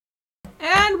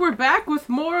we're back with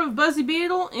more of Buzzy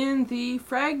Beetle in the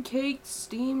FragCake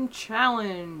Steam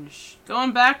Challenge.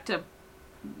 Going back to,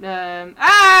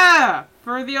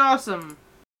 for the awesome.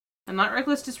 And not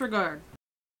reckless disregard.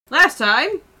 Last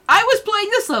time, I was playing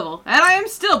this level, and I am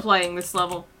still playing this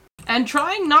level. And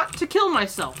trying not to kill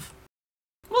myself.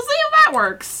 We'll see how that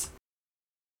works.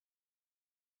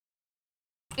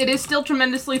 It is still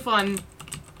tremendously fun.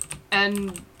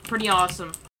 And pretty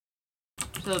awesome.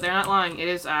 So they're not lying, it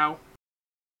is ow.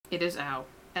 It is ow.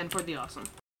 And for the awesome.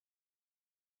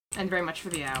 And very much for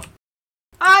the ow.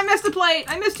 I missed a plate!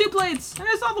 I missed 2 plates! I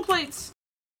missed all the plates!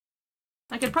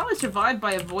 I could probably survive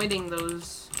by avoiding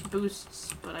those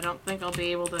boosts, but I don't think I'll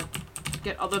be able to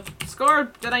get all the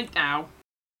score that I— ow.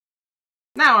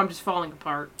 Now I'm just falling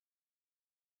apart.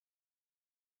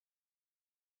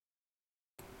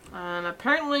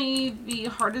 Apparently the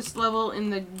hardest level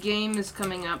in the game is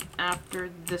coming up after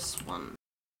this one.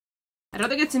 I don't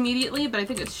think it's immediately, but I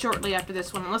think it's shortly after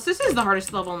this one, unless this is the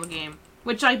hardest level in the game,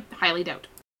 which I highly doubt.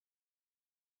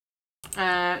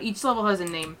 Each level has a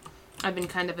name. I've been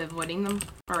kind of avoiding them,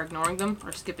 or ignoring them,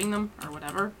 or skipping them, or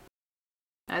whatever.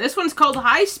 This one's called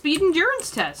High Speed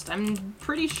Endurance Test. I'm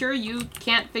pretty sure you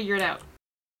can't figure it out.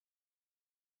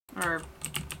 Or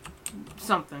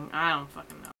something. I don't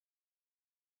fucking know.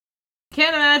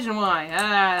 Can't imagine why.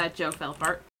 That joke fell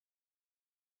apart.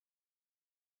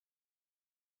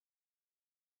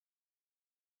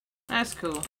 That's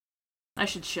cool. I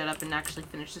should shut up and actually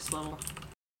finish this level.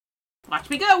 Watch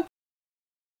me go!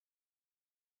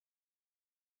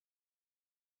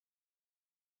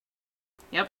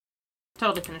 Yep.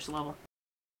 Totally finish the level.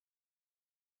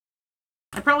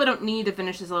 I probably don't need to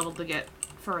finish this level to get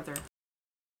further.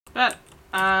 But,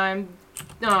 no,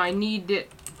 I need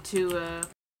it to,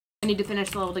 I need to finish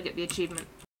the level to get the achievement.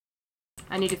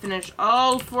 I need to finish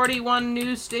all 41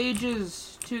 new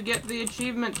stages to get the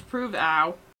achievement to prove—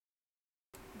 ow.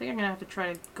 I think I'm gonna have to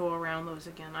try to go around those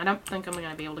again. I don't think I'm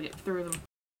gonna be able to get through them.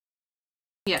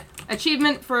 Yeah,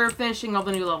 achievement for finishing all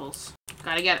the new levels.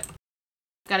 Gotta get it.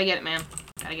 Gotta get it, man.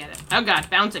 Gotta get it. Oh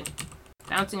god, bouncing.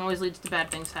 Bouncing always leads to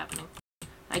bad things happening.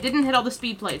 I didn't hit all the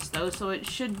speed plates, though, so it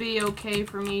should be okay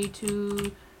for me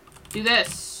to do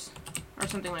this. Or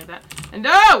something like that. And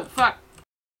oh! Fuck!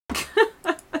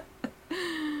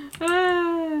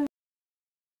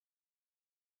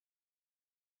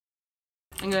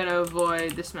 I'm gonna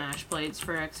avoid the smash plates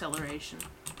for acceleration.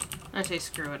 I say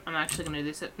screw it. I'm actually gonna do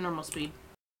this at normal speed.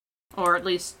 Or at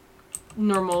least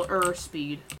normal-er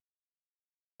speed.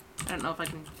 I don't know if I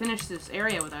can finish this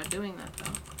area without doing that,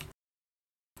 though.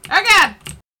 Oh god!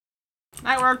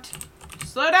 That worked.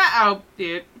 Slow down! Oh,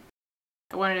 dude.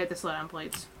 I wanted to hit the slow down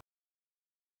plates.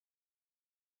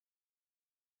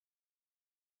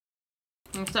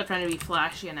 I'm gonna stop trying to be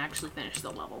flashy and actually finish the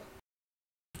level.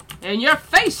 In your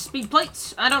face, speed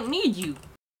plates! I don't need you!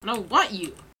 I don't want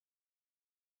you!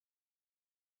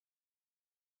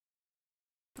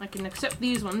 I can accept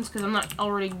these ones, because I'm not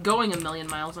already going 1,000,000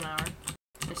 miles an hour.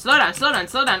 Hey, slow down, slow down,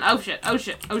 slow down! Oh shit, oh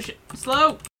shit, oh shit!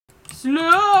 Slow!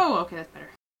 Slow! Okay, that's better.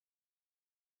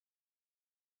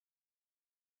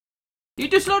 You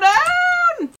just slow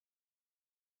down!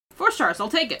 4 stars, I'll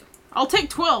take it. I'll take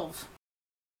 12.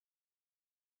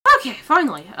 Okay,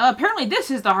 finally. Apparently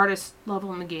this is the hardest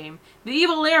level in the game. The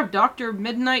evil lair of Dr.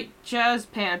 Midnight Jazz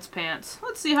Pants Pants.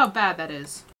 Let's see how bad that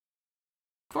is.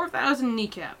 4,000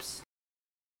 kneecaps.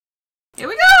 Here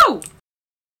we go!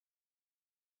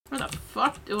 Where the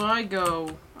fuck do I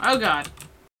go? Oh god.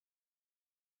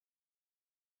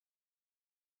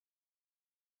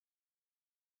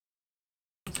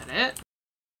 Is that it?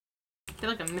 I feel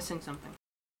like I'm missing something.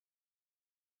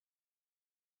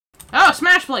 Oh,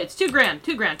 smash plates! 2 grand!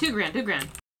 2 grand! 2 grand! 2 grand!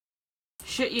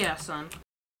 Shit yeah, son.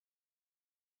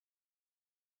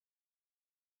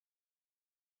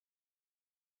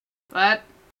 What?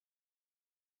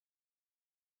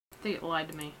 I think it lied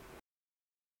to me.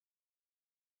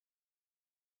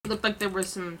 It looked like there was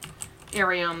some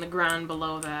area on the ground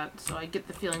below that, so I get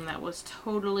the feeling that was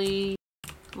totally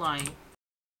lying.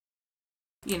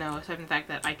 You know, aside from the fact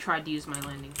that I tried to use my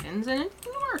landing pins and it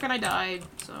didn't work and I died,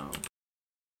 so...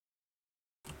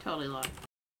 Totally lied.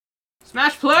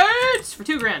 Smash plates! For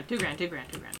 2 grand! 2 grand, 2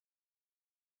 grand, 2 grand.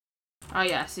 Oh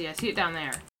yeah, see, I see it down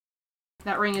there.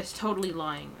 That ring is totally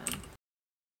lying, then.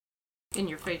 In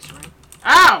your face ring.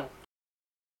 Ow!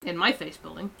 In my face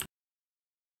building.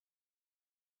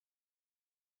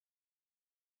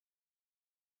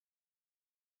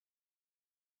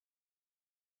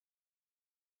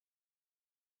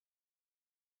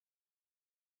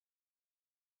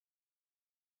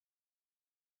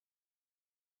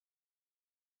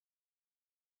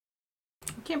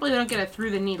 I can't believe I don't get a through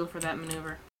the needle for that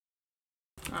maneuver.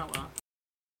 Oh well.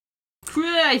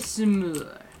 Try some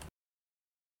more.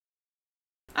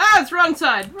 Ah, it's wrong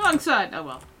side! Wrong side! Oh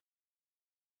well.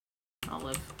 I'll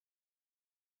live.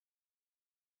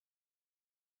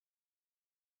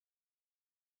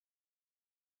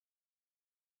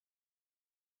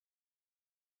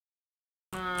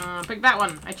 Pick that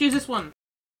one. I choose this one.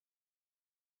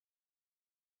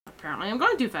 Apparently I'm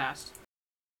going too fast.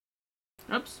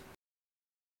 Oops.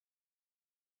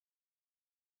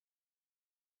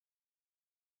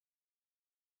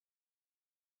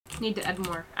 Need to add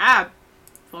more. Ah!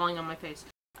 Falling on my face.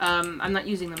 I'm not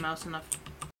using the mouse enough.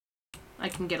 I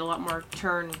can get a lot more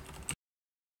turn.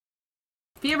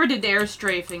 If you ever did air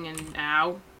strafing in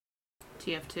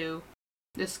TF2,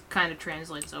 this kind of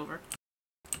translates over.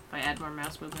 If I add more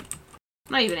mouse movement.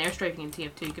 Not even air strafing in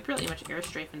TF2, you could pretty much air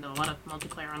strafe into a lot of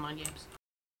multiplayer online games.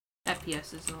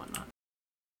 FPSs and whatnot.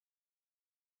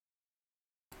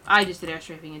 I just did air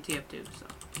strafing in TF2, so.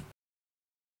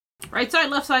 Right side,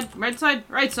 left side,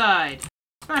 right side!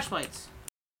 Smash plates.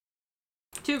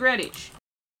 2 grand each.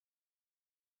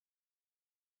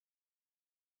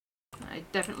 I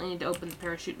definitely need to open the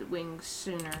parachute wings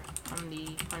sooner on the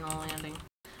final landing.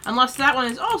 Unless that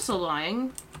one is also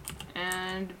lying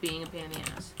and being a pain in the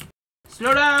ass.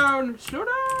 Slow down! Slow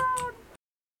down!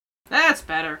 That's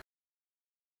better.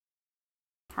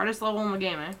 Hardest level in the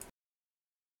game, eh?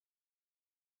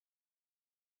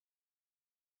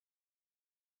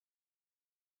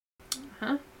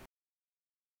 Huh?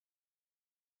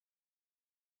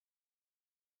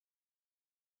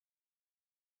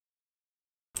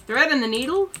 Thread and the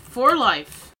needle for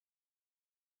life.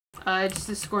 It's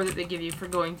the score that they give you for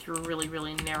going through a really,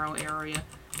 really narrow area.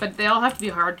 But they all have to be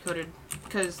hard-coded,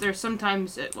 because there's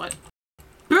sometimes what?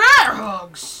 Bear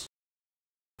hugs!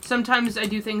 Sometimes I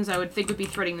do things I would think would be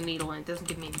threading the needle, and it doesn't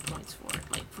give me any points for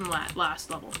it, like from that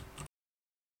last level.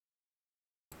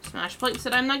 Smash plates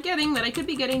that I'm not getting, that I could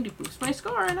be getting to boost my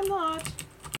score, and I'm not.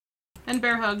 And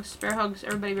bear hugs,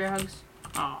 everybody bear hugs.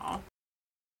 Aww.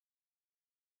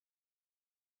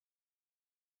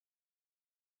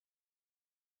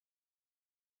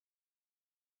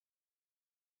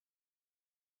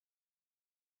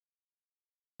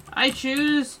 I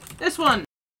choose this one!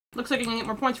 Looks like I can get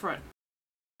more points for it.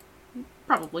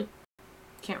 Probably.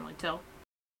 Can't really tell.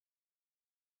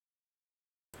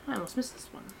 I almost missed this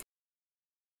one.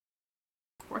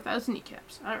 4,000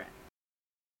 kneecaps. Alright.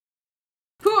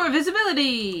 Poor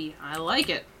visibility! I like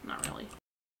it. Not really.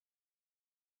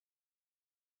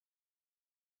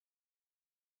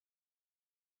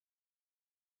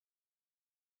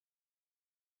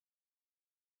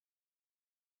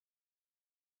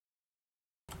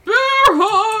 Bear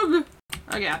hug!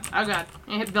 Oh god, oh god.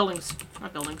 I hit buildings.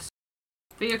 Not buildings.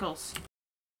 Vehicles.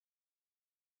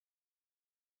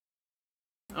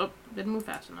 Oh, didn't move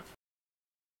fast enough.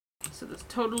 So this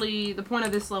totally... The point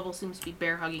of this level seems to be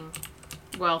bear hugging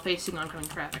while facing oncoming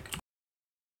traffic.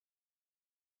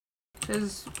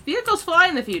 Because vehicles fly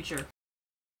in the future.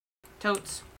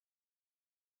 Totes.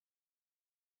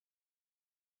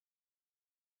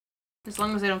 As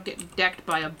long as I don't get decked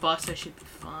by a bus, I should be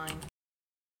fine.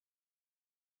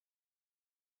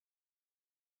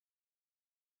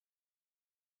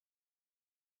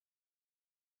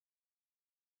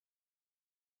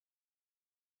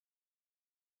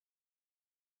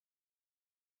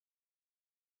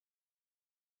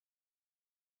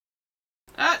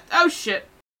 Oh shit.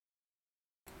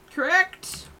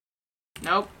 Correct.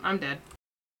 Nope, I'm dead.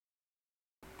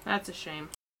 That's a shame.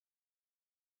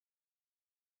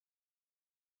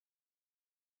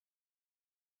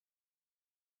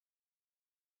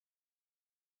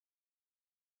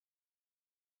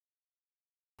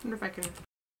 I wonder if I can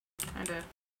kinda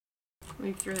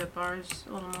weave through the bars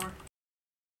a little more.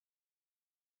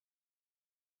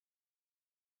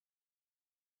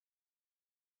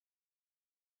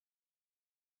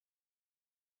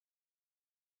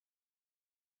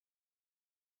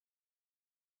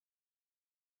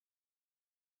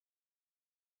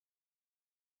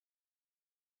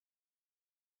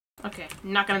 Okay,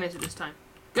 not gonna miss it this time.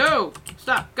 Go!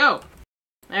 Stop, go!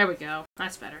 There we go.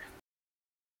 That's better.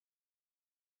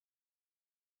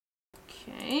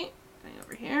 Okay, going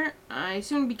over here. I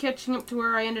seem to be catching up to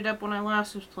where I ended up when I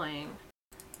last was playing.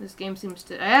 This game seems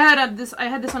to... I had this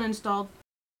uninstalled,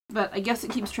 but I guess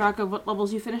it keeps track of what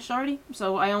levels you finished already.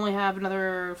 So I only have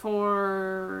another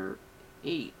 4,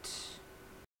 8,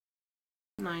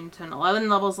 9, 10, 11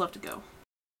 levels left to go.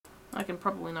 I can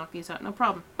probably knock these out, no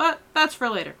problem. But that's for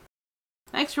later.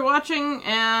 Thanks for watching,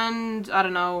 and I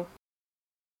don't know.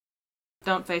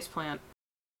 Don't faceplant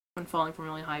when falling from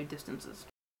really high distances.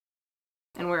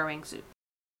 And wear a wingsuit.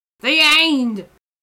 The end!